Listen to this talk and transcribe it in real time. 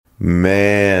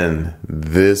Man,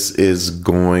 this is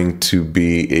going to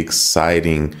be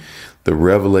exciting. The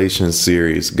Revelation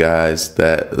series, guys,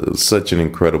 that was such an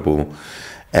incredible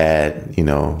ad,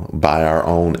 by our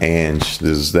own Ange.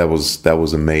 That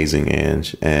was amazing,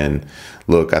 Ange. And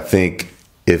look, I think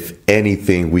if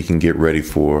anything we can get ready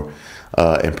for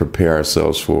and prepare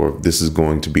ourselves for, this is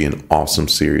going to be an awesome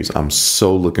series. I'm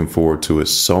so looking forward to it.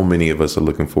 So many of us are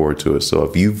looking forward to it. So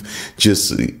if you've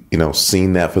just,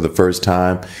 seen that for the first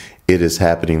time, it is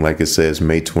happening, like it says,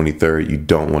 May 23rd. You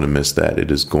don't want to miss that. It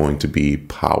is going to be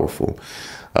powerful.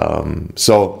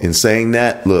 So in saying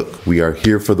that, look, we are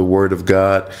here for the word of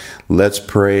God. Let's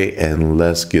pray and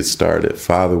let's get started.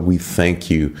 Father, we thank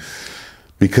you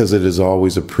because it is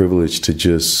always a privilege to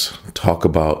just talk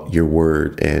about your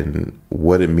word and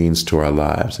what it means to our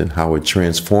lives and how it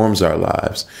transforms our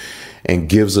lives and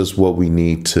gives us what we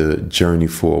need to journey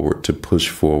forward, to push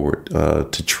forward,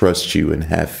 to trust you and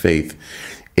have faith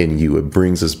in you. It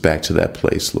brings us back to that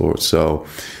place, Lord. So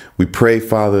we pray,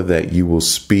 Father, that you will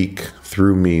speak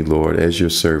through me, Lord, as your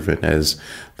servant, as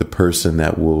the person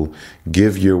that will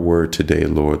give your word today,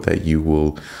 Lord, that you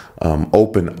will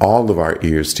open all of our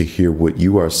ears to hear what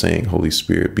you are saying, Holy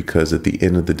Spirit, because at the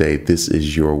end of the day, this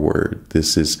is your word.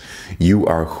 You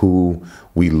are who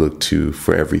we look to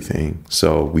for everything.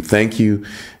 So we thank you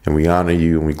and we honor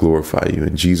you and we glorify you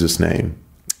in Jesus' name.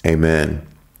 Amen.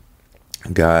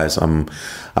 Guys, I'm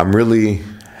really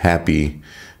happy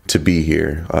to be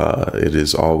here. It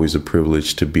is always a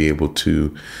privilege to be able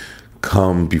to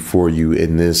come before you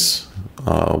in this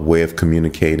way of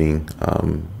communicating,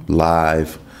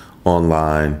 live,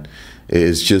 online. It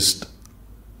is just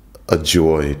a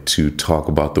joy to talk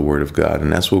about the Word of God,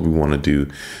 and that's what we want to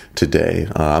do today.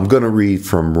 I'm going to read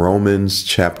from Romans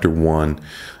chapter 1,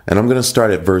 and I'm going to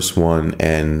start at verse 1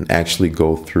 and actually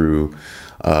go through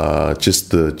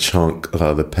just the chunk,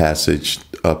 the passage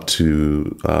up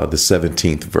to the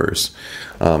 17th verse,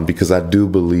 because I do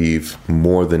believe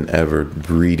more than ever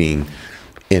reading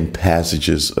in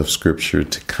passages of scripture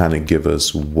to kind of give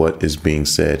us what is being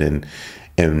said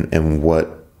and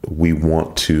what we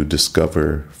want to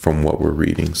discover from what we're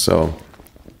reading. So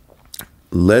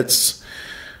let's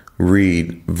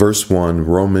read verse 1,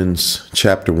 Romans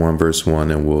chapter 1, verse 1,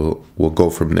 and we'll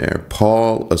go from there.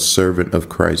 Paul, a servant of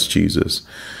Christ Jesus,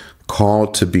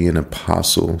 called to be an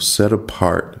apostle, set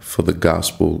apart for the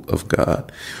gospel of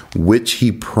God, which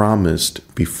he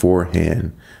promised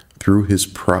beforehand through his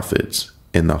prophets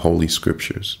in the Holy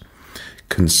Scriptures,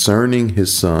 concerning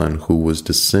his Son, who was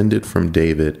descended from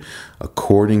David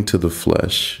according to the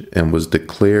flesh, and was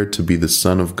declared to be the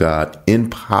Son of God in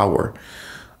power,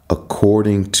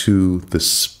 according to the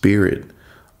Spirit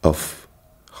of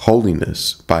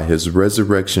holiness, by his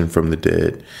resurrection from the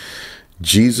dead,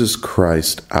 Jesus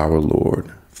Christ our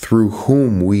Lord, through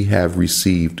whom we have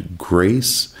received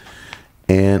grace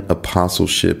and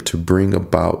apostleship to bring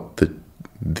about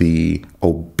the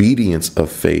obedience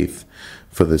of faith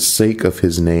for the sake of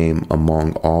his name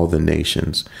among all the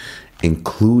nations,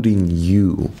 including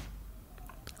you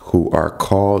who are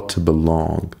called to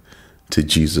belong to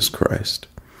Jesus Christ.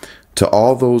 To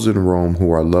all those in Rome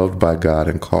who are loved by God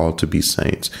and called to be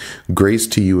saints, grace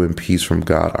to you and peace from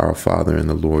God our Father and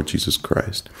the Lord Jesus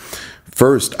Christ.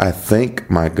 First, I thank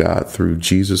my God through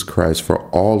Jesus Christ for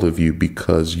all of you,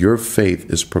 because your faith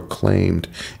is proclaimed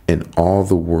in all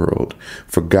the world.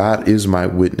 For God is my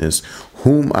witness,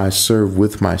 whom I serve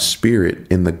with my spirit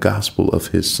in the gospel of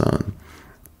his Son,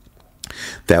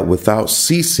 that without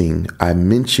ceasing I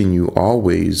mention you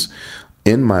always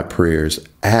in my prayers,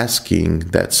 asking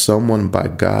that someone by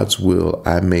God's will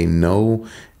I may know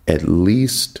at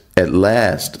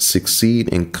last succeed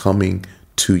in coming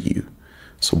to you.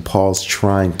 So Paul's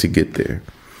trying to get there.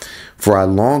 For I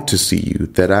long to see you,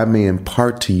 that I may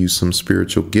impart to you some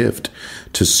spiritual gift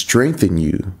to strengthen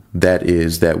you, that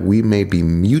is, that we may be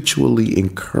mutually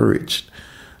encouraged,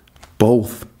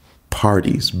 both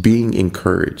parties being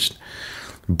encouraged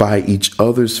by each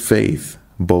other's faith,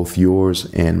 both yours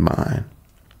and mine.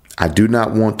 I do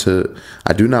not want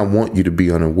you to be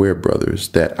unaware, brothers,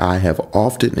 that I have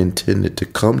often intended to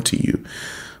come to you,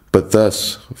 but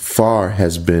thus far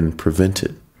have been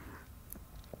prevented,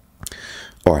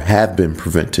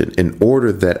 in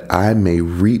order that I may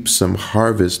reap some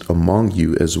harvest among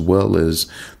you as well as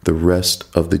the rest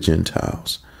of the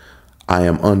Gentiles. I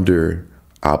am under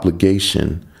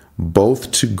obligation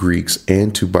both to Greeks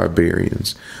and to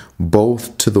barbarians,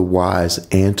 both to the wise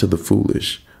and to the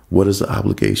foolish. What is the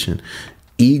obligation?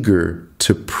 Eager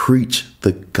to preach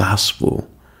the gospel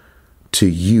to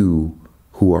you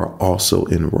who are also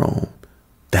in Rome.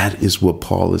 That is what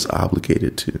Paul is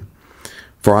obligated to.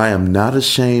 For I am not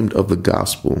ashamed of the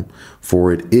gospel,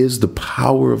 for it is the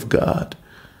power of God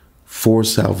for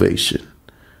salvation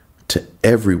to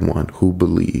everyone who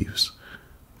believes,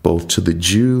 both to the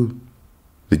Jew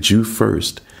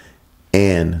first,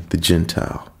 and the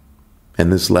Gentile.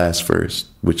 And this last verse,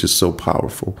 which is so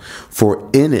powerful, for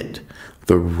in it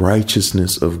the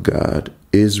righteousness of God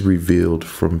is revealed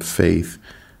from faith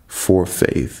for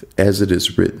faith, as it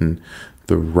is written,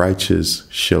 the righteous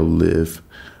shall live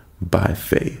by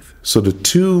faith. So the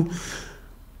two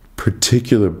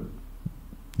particular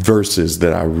verses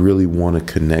that I really want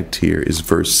to connect here is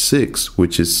verse 6,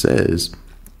 which it says,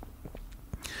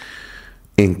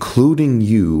 including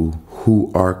you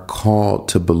who are called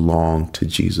to belong to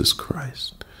Jesus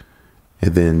Christ.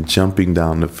 And then jumping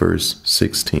down to verse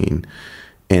 16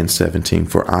 and 17,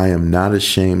 for I am not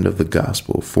ashamed of the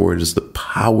gospel, for it is the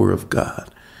power of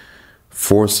God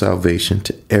for salvation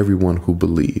to everyone who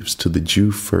believes, to the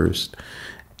Jew first,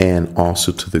 and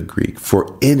also to the Greek.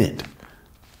 For in it,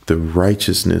 the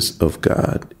righteousness of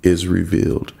God is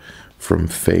revealed from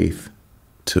faith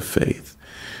to faith.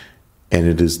 And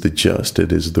it is the just,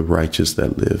 it is the righteous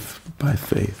that live by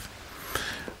faith.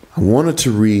 I wanted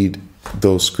to read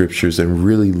those scriptures and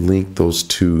really link those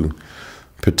two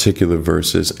particular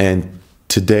verses. And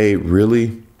today,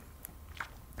 really,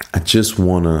 I just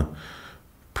want to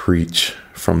preach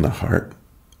from the heart,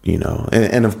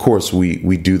 and of course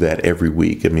we do that every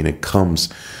week. I mean, it comes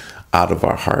out of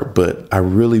our heart, but I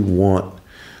really want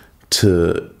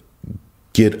to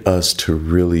get us to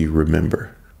really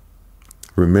remember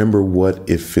what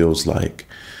it feels like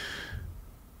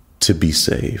to be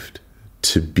saved,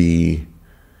 to be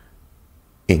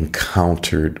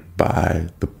encountered by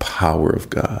the power of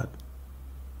God,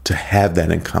 to have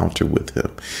that encounter with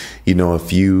him.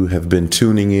 If you have been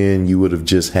tuning in, you would have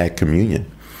just had communion.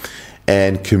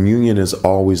 And communion is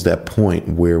always that point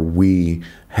where we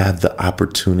have the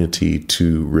opportunity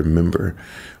to remember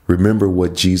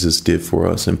what Jesus did for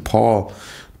us. And Paul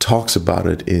talks about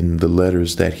it in the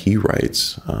letters that he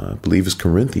writes, I believe it's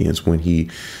Corinthians, when he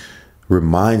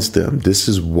reminds them this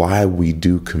is why we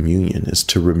do communion, is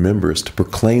to remember, is to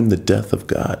proclaim the death of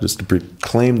God, is to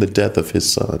proclaim the death of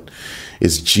his son,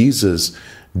 is Jesus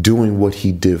doing what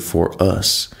he did for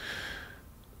us.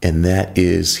 And that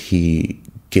is, he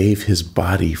gave his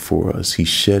body for us. He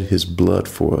shed his blood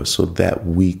for us so that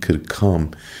we could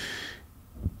come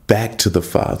back to the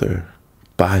Father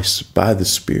by the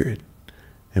Spirit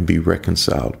and be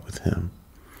reconciled with him.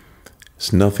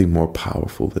 It's nothing more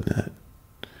powerful than that.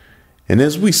 And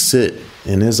as we sit,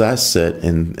 and as I sat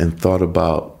and thought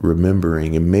about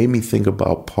remembering, it made me think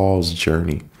about Paul's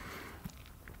journey.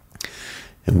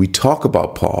 And we talk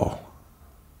about Paul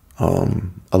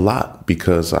a lot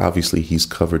because obviously he's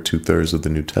covered 2/3 of the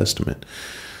New Testament.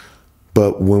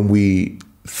 But when we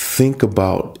think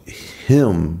about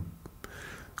him,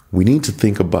 we need to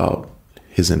think about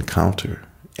his encounter.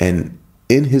 And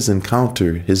in his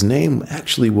encounter, his name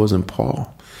actually wasn't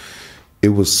Paul. It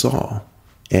was Saul.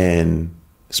 And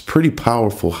it's pretty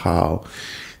powerful how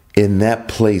in that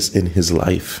place in his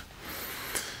life,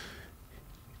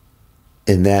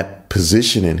 in that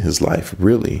position in his life,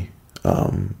 really,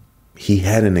 he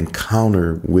had an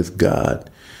encounter with God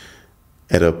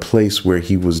at a place where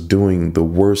he was doing the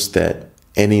worst that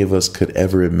any of us could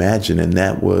ever imagine. And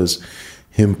that was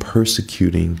him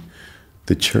persecuting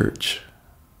the church.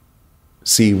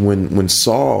 See, when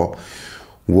Saul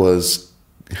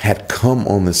had come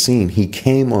on the scene, he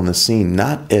came on the scene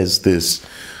not as this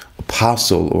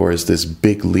apostle or as this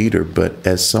big leader, but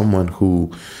as someone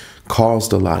who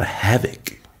caused a lot of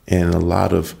havoc and a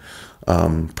lot of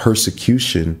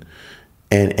persecution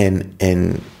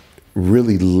and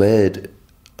really led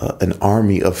an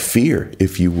army of fear,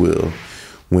 if you will,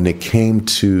 when it came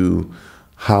to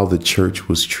how the church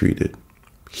was treated.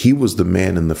 He was the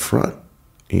man in the front.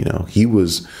 He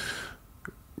was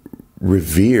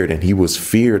revered and he was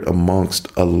feared amongst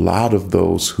a lot of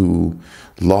those who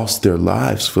lost their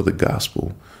lives for the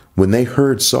gospel. When they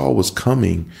heard Saul was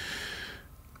coming,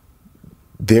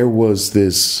 there was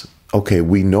this, okay,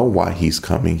 we know why he's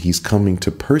coming. He's coming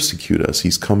to persecute us.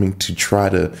 He's coming to try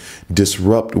to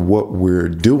disrupt what we're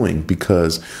doing,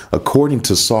 because according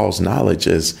to Saul's knowledge,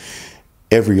 as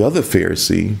every other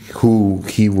Pharisee who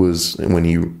he was, when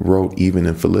he wrote even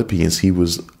in Philippians, he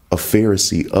was a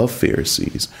Pharisee of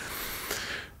Pharisees.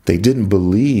 They didn't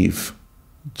believe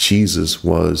Jesus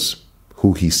was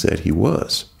who he said he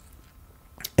was.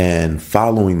 And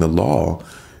following the law,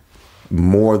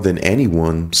 more than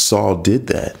anyone, Saul did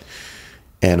that.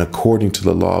 And according to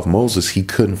the law of Moses, he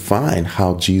couldn't find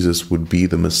how Jesus would be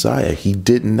the Messiah. He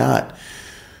did not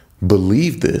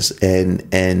believe this.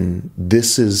 And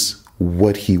this is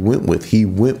what he went with. He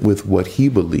went with what he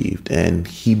believed, and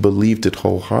he believed it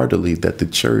wholeheartedly that the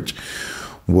church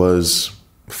was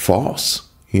false.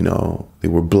 They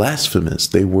were blasphemous.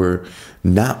 They were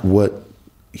not what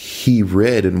he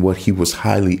read and what he was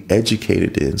highly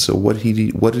educated in. So what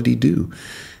did he do?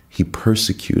 He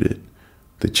persecuted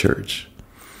the church.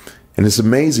 And it's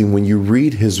amazing when you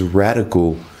read his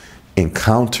radical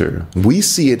encounter, we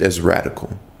see it as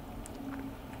radical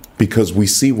because we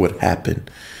see what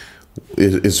happened.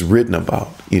 It's written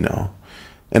about,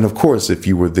 And of course, if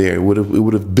you were there, it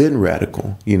would have been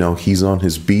radical. He's on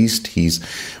his beast. He's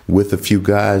with a few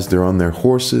guys. They're on their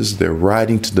horses. They're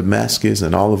riding to Damascus.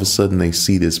 And all of a sudden they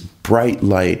see this bright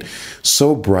light,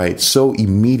 so bright, so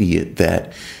immediate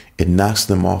that it knocks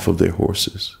them off of their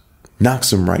horses,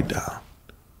 knocks them right down.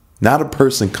 Not a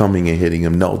person coming and hitting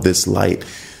him. No, this light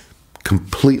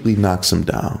completely knocks him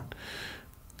down.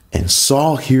 And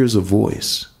Saul hears a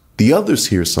voice. The others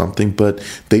hear something, but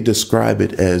they describe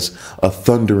it as a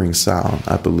thundering sound,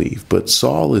 I believe. But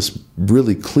Saul is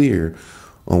really clear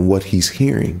on what he's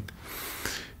hearing.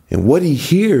 And what he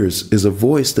hears is a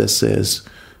voice that says,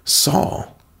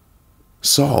 Saul,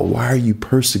 Saul, why are you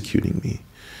persecuting me?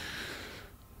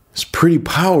 It's pretty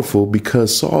powerful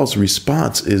because Saul's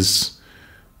response is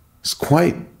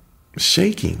quite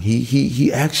shaking.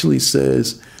 He actually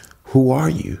says, who are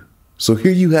you? So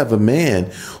here you have a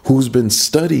man who's been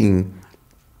studying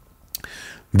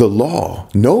the law,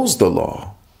 knows the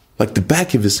law like the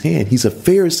back of his hand. He's a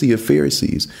Pharisee of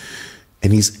Pharisees,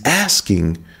 and he's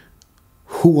asking,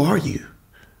 who are you?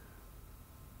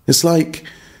 It's like,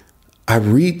 I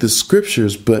read the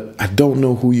scriptures, but I don't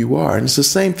know who you are. And it's the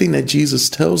same thing that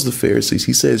Jesus tells the Pharisees.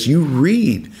 He says, you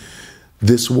read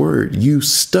this word, you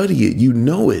study it, you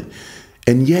know it,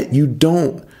 and yet you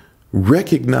don't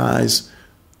recognize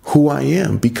who I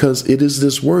am because it is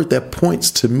this word that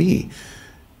points to me.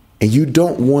 And you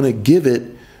don't want to give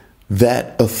it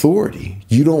that authority.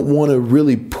 You don't want to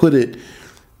really put it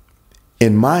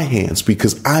in my hands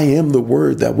because I am the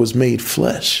word that was made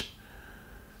flesh.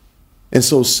 And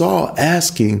so Saul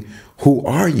asking, who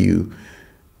are you?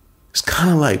 It's kind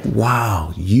of like,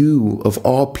 wow, you of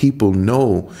all people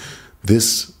know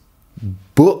this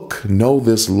book, know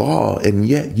this law, and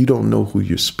yet you don't know who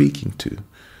you're speaking to.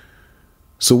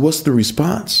 So what's the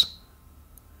response?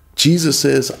 Jesus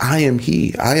says, I am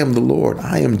he, I am the Lord,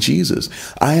 I am Jesus,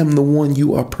 I am the one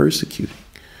you are persecuting.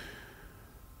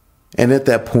 And at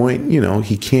that point,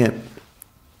 he can't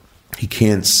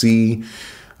see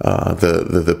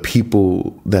the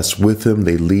people that's with him.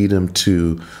 They lead him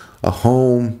to a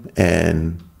home,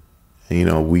 and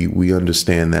we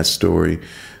understand that story,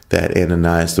 that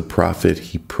Ananias the prophet,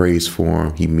 he prays for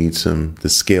him, he meets him, the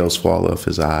scales fall off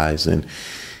his eyes, and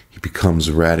he becomes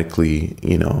radically,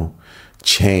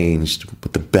 changed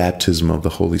with the baptism of the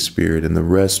Holy Spirit. And the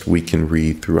rest we can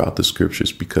read throughout the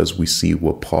scriptures because we see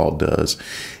what Paul does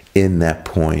in that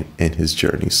point in his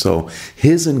journey. So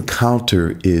his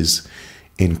encounter is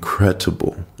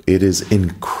incredible. It is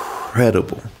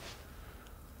incredible.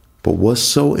 But what's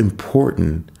so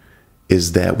important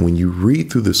is that when you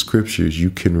read through the scriptures,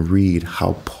 you can read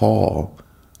how Paul,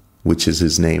 which is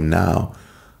his name now,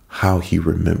 how he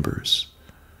remembers.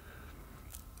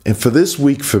 And for this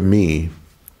week, for me,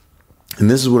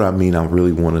 and this is what I mean, I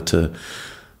really wanted to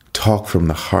talk from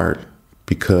the heart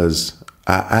because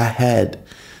I had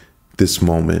this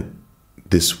moment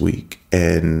this week,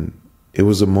 and it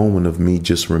was a moment of me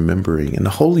just remembering. And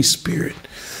the Holy Spirit,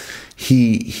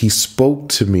 he spoke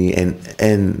to me,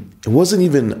 and it wasn't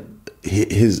even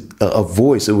a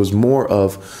voice. It was more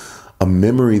of a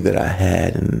memory that I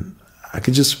had, and I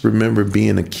could just remember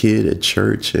being a kid at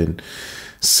church and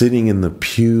sitting in the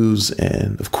pews.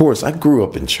 And of course, I grew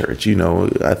up in church.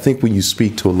 I think when you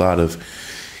speak to a lot of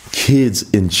kids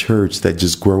in church that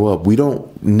just grow up, we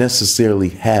don't necessarily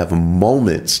have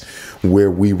moments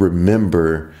where we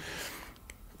remember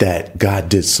that God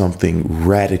did something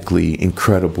radically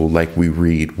incredible, like we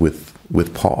read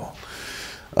with Paul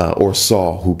or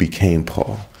Saul, who became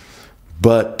Paul.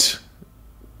 But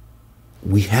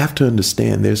we have to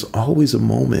understand there's always a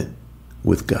moment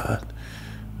with God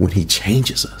when he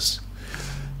changes us.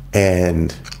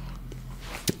 And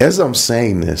as I'm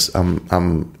saying this,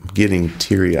 I'm getting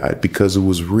teary-eyed because it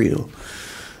was real.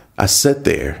 I sat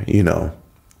there,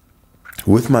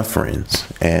 with my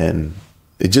friends, and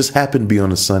it just happened to be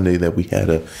on a Sunday that we had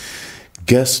a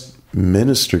guest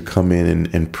minister come in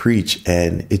and preach,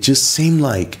 and it just seemed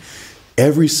like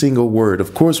every single word.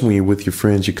 Of course, when you're with your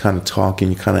friends, you're kind of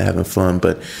talking, you're kind of having fun,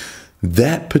 but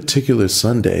that particular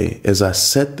Sunday, as I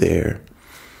sat there,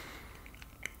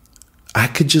 I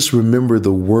could just remember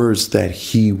the words that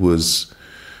he was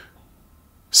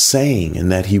saying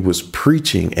and that he was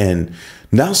preaching. And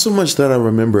not so much that I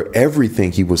remember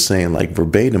everything he was saying like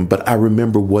verbatim, but I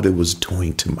remember what it was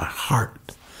doing to my heart.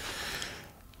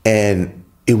 And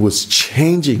it was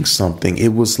changing something.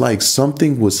 It was like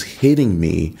something was hitting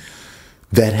me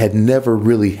that had never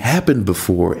really happened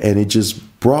before. And it just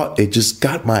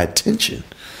got my attention.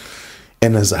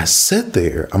 And as I sat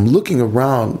there, I'm looking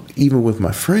around, even with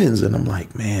my friends, and I'm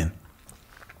like, man,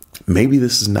 maybe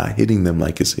this is not hitting them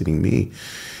like it's hitting me.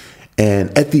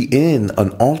 And at the end, an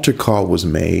altar call was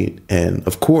made. And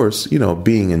of course,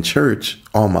 being in church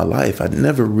all my life, I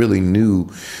never really knew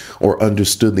or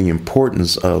understood the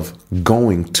importance of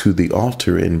going to the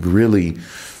altar and really,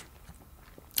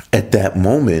 at that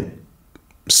moment,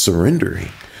 surrendering.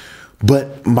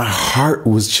 But my heart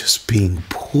was just being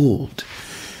pulled.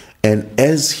 And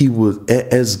as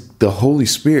the Holy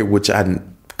Spirit, which I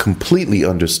completely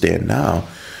understand now,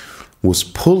 was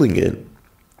pulling it,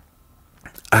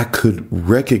 I could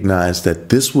recognize that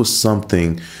this was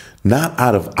something not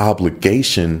out of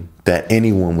obligation that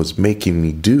anyone was making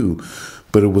me do,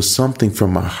 but it was something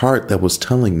from my heart that was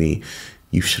telling me,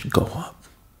 you should go up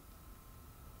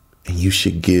and you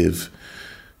should give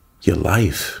your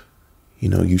life.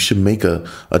 You should make a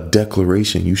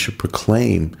declaration. You should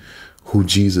proclaim who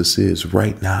Jesus is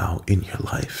right now in your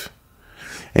life.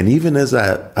 And even as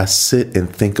I sit and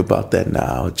think about that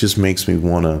now, it just makes me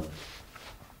want to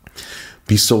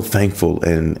be so thankful.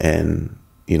 And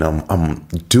I'm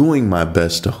doing my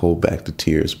best to hold back the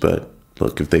tears. But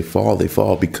look, if they fall, they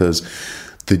fall, because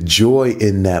the joy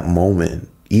in that moment,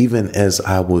 even as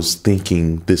I was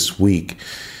thinking this week,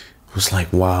 was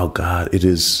like, wow, God, it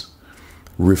is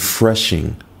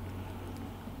refreshing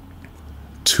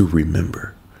to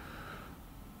remember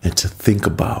and to think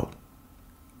about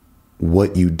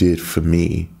what you did for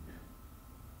me,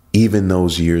 even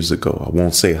those years ago. I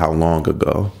won't say how long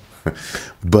ago,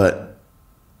 but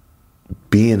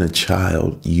being a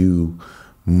child, you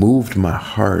moved my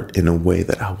heart in a way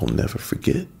that I will never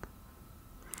forget.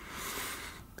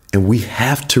 And we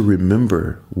have to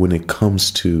remember, when it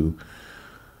comes to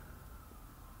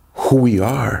who we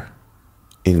are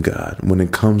in God, when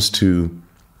it comes to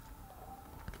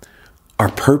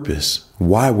our purpose,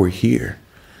 why we're here.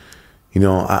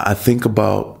 I think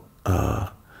about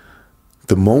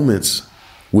the moments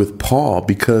with Paul,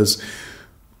 because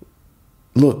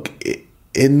look,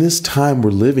 in this time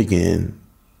we're living in,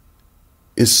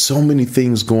 is so many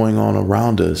things going on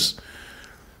around us.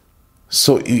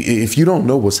 So if you don't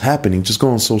know what's happening, just go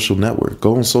on social network,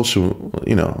 go on social,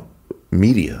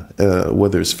 media,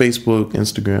 whether it's Facebook,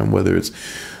 Instagram, whether it's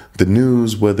the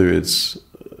news, whether it's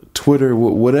Twitter,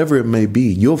 whatever it may be,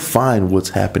 you'll find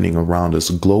what's happening around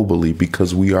us globally,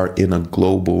 because we are in a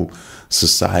global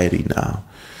society now.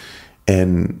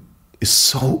 And it's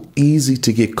so easy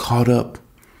to get caught up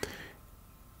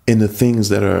in the things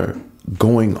that are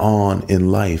going on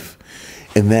in life,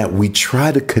 and that we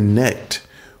try to connect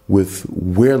with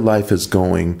where life is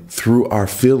going through our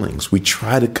feelings. We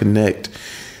try to connect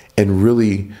and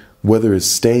really, whether it's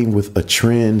staying with a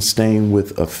trend, staying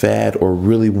with a fad, or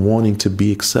really wanting to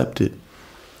be accepted,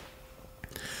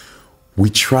 we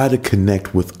try to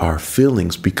connect with our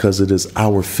feelings, because it is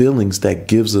our feelings that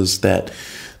gives us that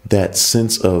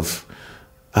sense of,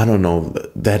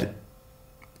 that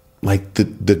like the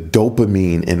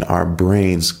dopamine in our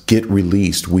brains get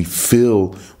released.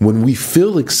 When we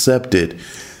feel accepted,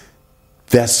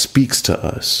 that speaks to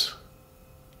us,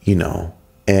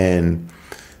 and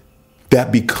that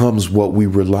becomes what we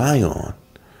rely on.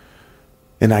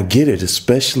 And I get it,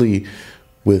 especially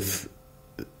with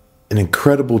an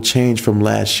incredible change from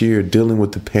last year, dealing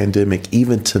with the pandemic,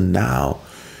 even to now.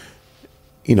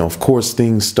 Of course,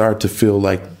 things start to feel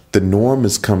like the norm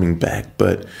is coming back,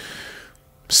 but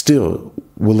still,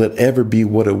 will it ever be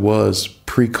what it was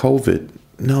pre-COVID?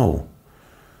 No.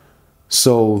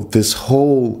 So this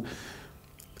whole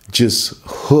just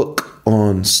hook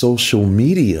on social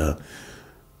media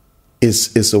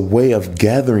is a way of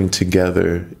gathering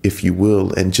together, if you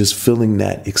will, and just feeling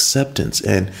that acceptance.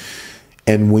 And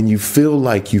when you feel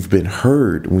like you've been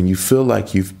heard, when you feel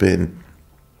like you've been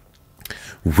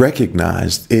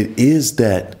recognized, it is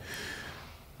that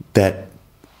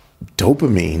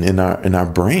dopamine in our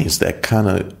brains that kind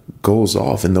of goes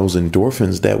off, and those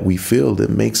endorphins that we feel, that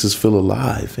makes us feel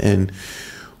alive. And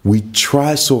we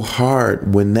try so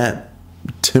hard, when that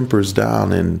tempers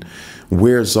down and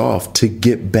wears off, to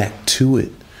get back to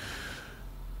it.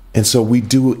 And so we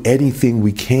do anything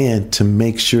we can to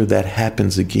make sure that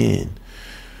happens again.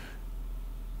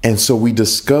 And so we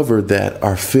discover that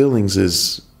our feelings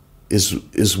is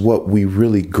what we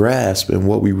really grasp and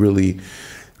what we really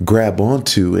grab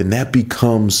onto. And that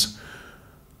becomes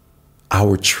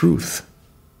our truth.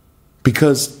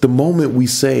 Because the moment we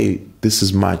say, this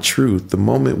is my truth, the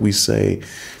moment we say,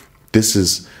 this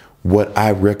is what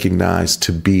I recognize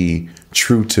to be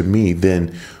true to me,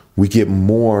 then we get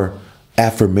more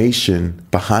affirmation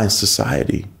behind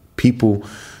society. People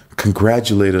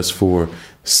congratulate us for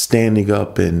standing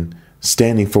up and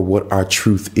standing for what our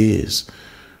truth is.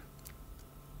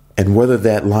 And whether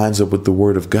that lines up with the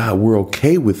word of God, we're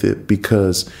okay with it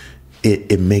because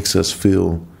it makes us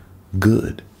feel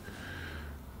good.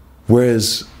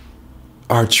 Whereas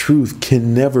our truth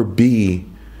can never be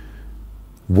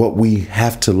what we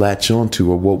have to latch onto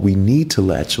or what we need to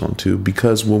latch onto,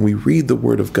 because when we read the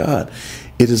word of God,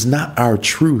 it is not our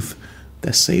truth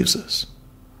that saves us.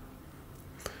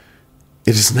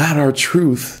 It is not our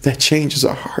truth that changes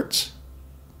our hearts.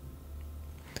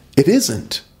 It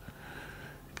isn't.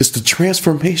 It's the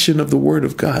transformation of the word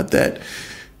of God that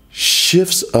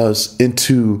shifts us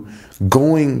into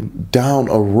going down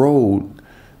a road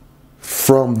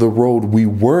from the road we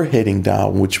were heading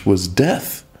down, which was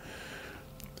death,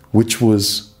 which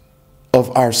was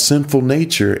of our sinful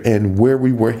nature and where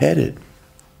we were headed.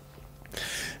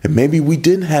 And maybe we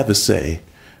didn't have a say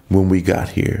when we got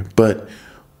here, but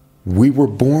we were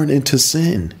born into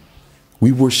sin.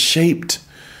 We were shaped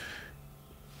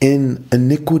in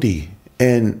iniquity.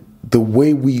 And the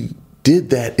way we did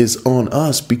that is on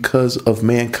us because of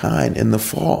mankind and the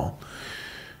fall.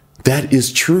 That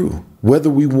is true. Whether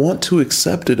we want to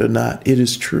accept it or not, it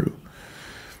is true.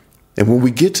 And when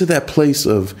we get to that place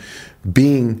of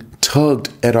being tugged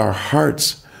at our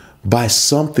hearts by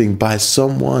something, by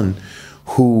someone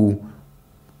who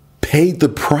paid the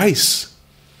price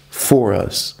for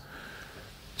us,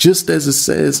 just as it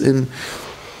says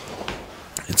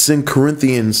it's in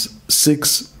Corinthians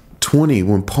 6:20,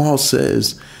 when Paul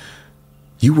says,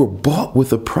 you were bought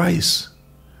with a price.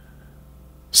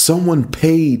 Someone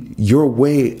paid your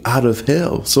way out of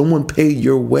hell. Someone paid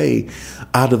your way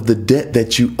out of the debt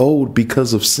that you owed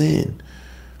because of sin.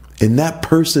 And that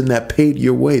person that paid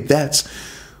your way,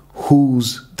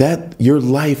 your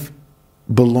life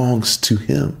belongs to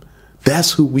him.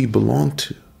 That's who we belong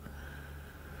to.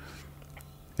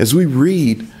 As we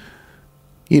read,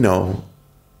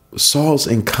 Saul's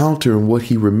encounter and what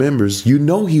he remembers,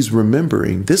 he's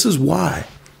remembering. This is why.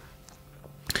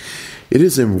 It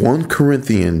is in 1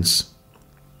 Corinthians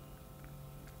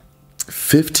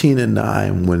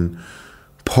 15:9 when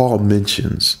Paul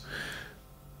mentions,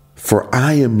 for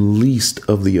I am least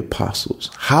of the apostles.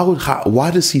 Why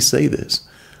does he say this?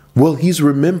 Well, he's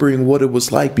remembering what it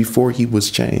was like before he was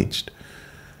changed.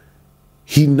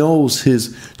 He knows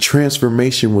his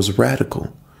transformation was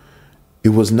radical. It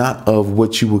was not of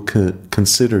what you would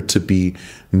consider to be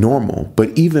normal,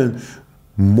 but even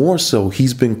more so,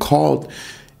 he's been called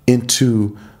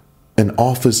into an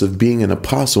office of being an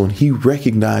apostle, and he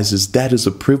recognizes that is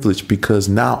a privilege because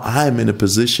now I am in a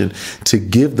position to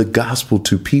give the gospel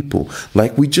to people.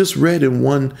 Like we just read in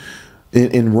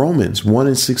Romans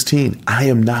 1:16, I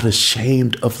am not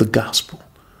ashamed of the gospel,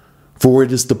 for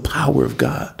it is the power of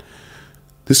God.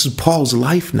 This is Paul's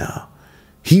life now.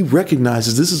 He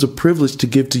recognizes this is a privilege to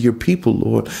give to your people,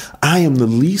 Lord. I am the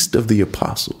least of the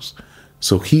apostles.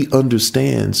 So he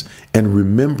understands and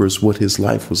remembers what his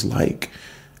life was like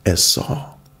as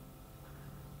Saul.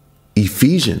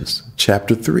 Ephesians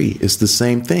chapter 3 is the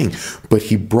same thing, but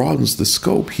he broadens the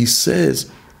scope. He says,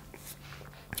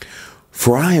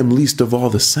 for I am least of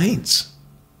all the saints.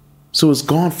 So it's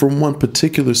gone from one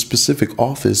particular specific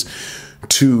office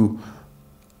to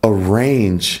a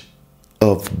range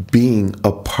of being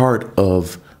a part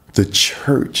of the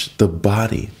church, the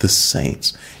body, the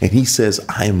saints. And he says,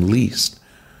 I am least.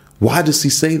 Why does he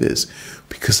say this?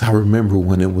 Because I remember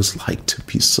when it was like to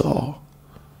be Saul.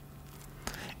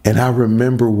 And I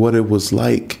remember what it was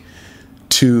like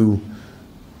to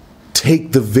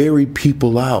take the very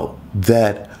people out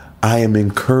that I am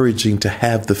encouraging to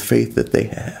have the faith that they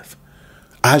have.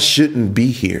 I shouldn't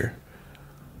be here.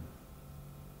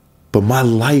 But my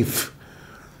life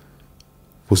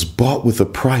was bought with a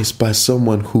price by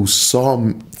someone who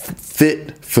saw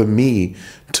fit for me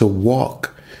to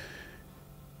walk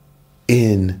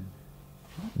in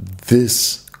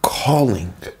this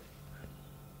calling.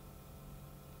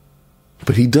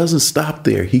 But he doesn't stop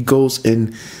there. He goes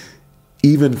in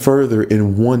even further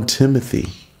in 1 Timothy.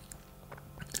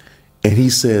 And he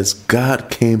says, God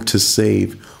came to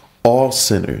save all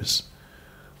sinners,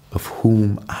 of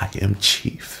whom I am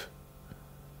chief.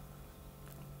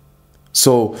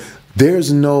 So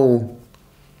there's no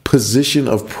position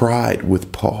of pride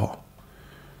with Paul.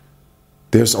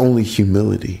 There's only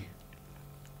humility.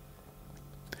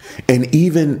 And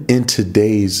even in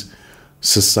today's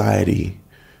society,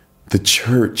 the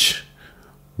church,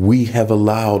 we have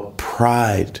allowed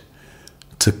pride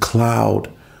to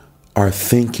cloud our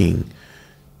thinking,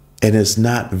 and it's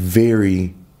not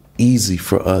very easy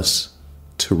for us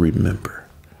to remember.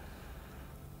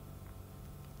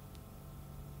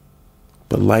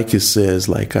 But like it says,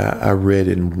 like I read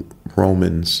in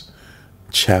Romans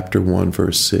chapter 1,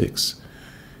 verse 6,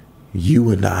 you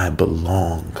and I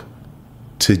belong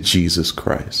to Jesus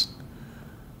Christ.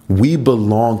 We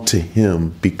belong to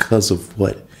him because of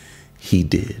what he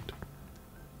did.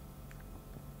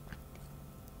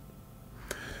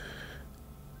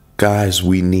 Guys,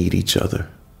 we need each other.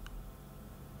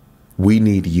 We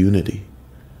need unity.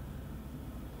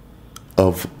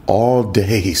 Of all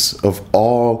days, of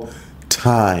all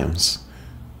times,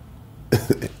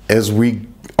 as we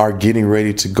are getting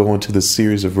ready to go into the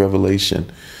series of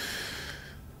Revelation,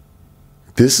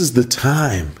 this is the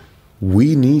time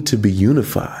we need to be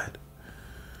unified.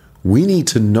 We need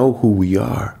to know who we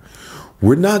are.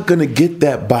 We're not going to get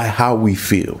that by how we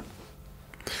feel.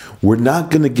 We're not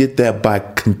going to get that by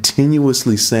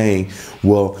continuously saying,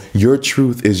 well, your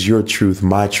truth is your truth,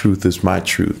 my truth is my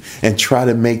truth, and try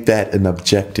to make that an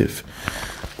objective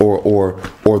or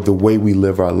the way we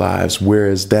live our lives.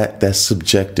 Whereas that's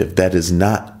subjective. That is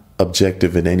not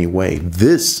objective in any way.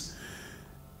 This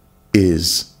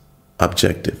is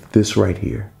objective. This right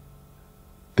here,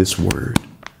 this word.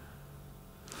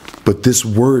 But this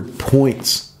word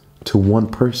points to one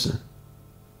person.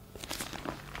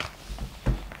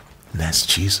 And that's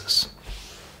Jesus.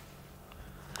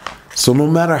 So no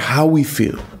matter how we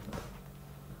feel,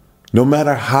 no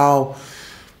matter how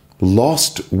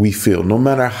lost we feel, no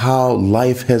matter how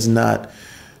life has not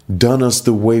done us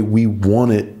the way we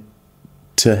want it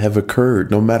to have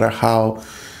occurred, no matter how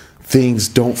things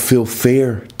don't feel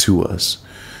fair to us,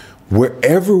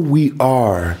 wherever we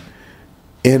are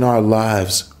in our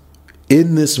lives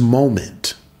in this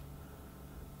moment,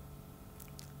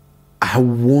 I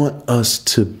want us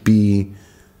to be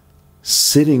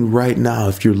sitting right now,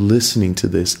 if you're listening to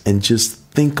this, and just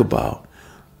think about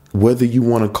whether you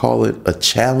want to call it a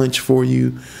challenge for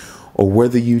you or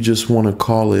whether you just want to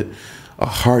call it a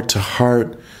heart to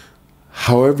heart,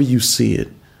 however you see it.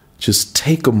 Just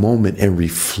take a moment and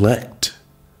reflect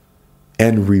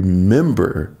and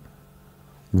remember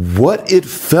what it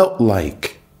felt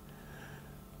like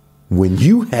when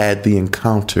you had the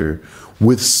encounter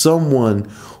with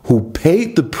someone who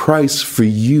paid the price for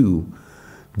you,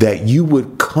 that you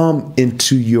would come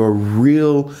into your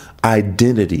real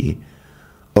identity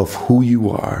of who you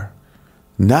are,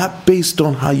 not based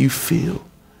on how you feel,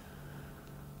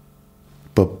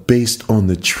 but based on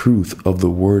the truth of the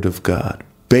Word of God,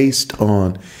 based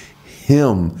on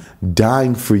him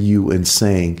dying for you and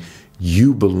saying,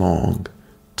 you belong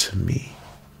to me.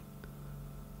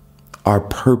 Our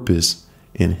purpose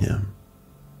in him.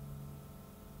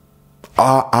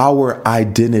 Our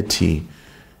identity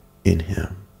in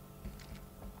him.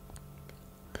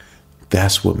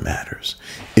 That's what matters.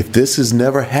 If this has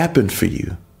never happened for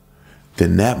you,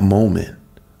 then that moment,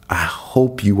 I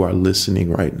hope you are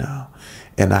listening right now.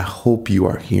 And I hope you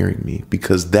are hearing me,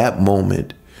 because that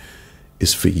moment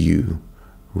is for you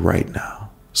right now.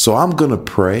 So I'm going to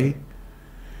pray,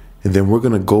 and then we're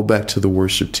going to go back to the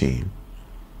worship team.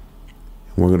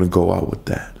 And we're going to go out with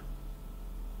that.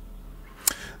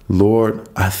 Lord,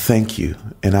 I thank you,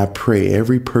 and I pray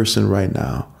every person right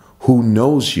now who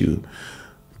knows you,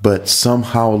 but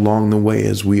somehow along the way,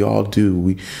 as we all do,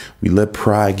 we let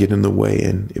pride get in the way,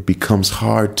 and it becomes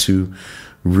hard to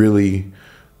really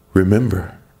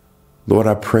remember. Lord,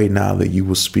 I pray now that you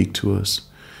will speak to us,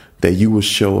 that you will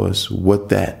show us what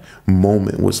that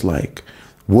moment was like,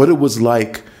 what it was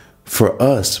like for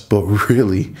us, but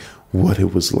really what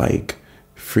it was like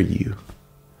for you.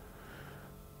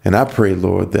 And I pray,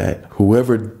 Lord, that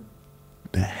whoever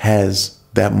has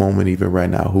that moment even right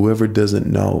now, whoever doesn't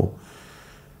know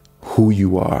who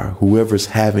you are, whoever's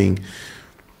having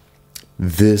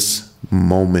this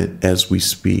moment as we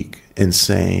speak and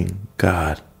saying,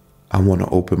 God, I want to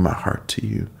open my heart to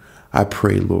you. I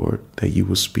pray, Lord, that you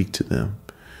will speak to them,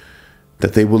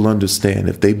 that they will understand,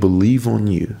 if they believe on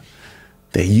you,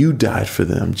 that you died for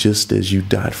them just as you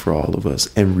died for all of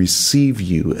us, and receive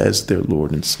you as their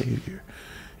Lord and Savior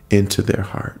into their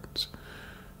hearts.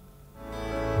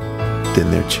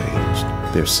 Then they're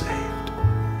changed, they're saved,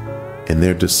 and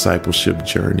their discipleship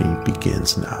journey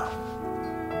begins now.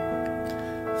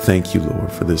 Thank you,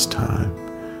 Lord, for this time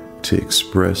to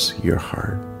express your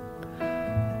heart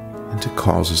and to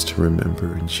cause us to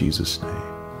remember. In Jesus' name,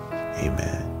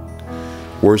 amen.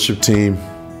 Worship team,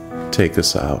 take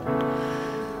us out.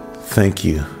 Thank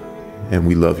you, and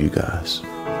we love you guys.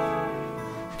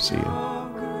 See you.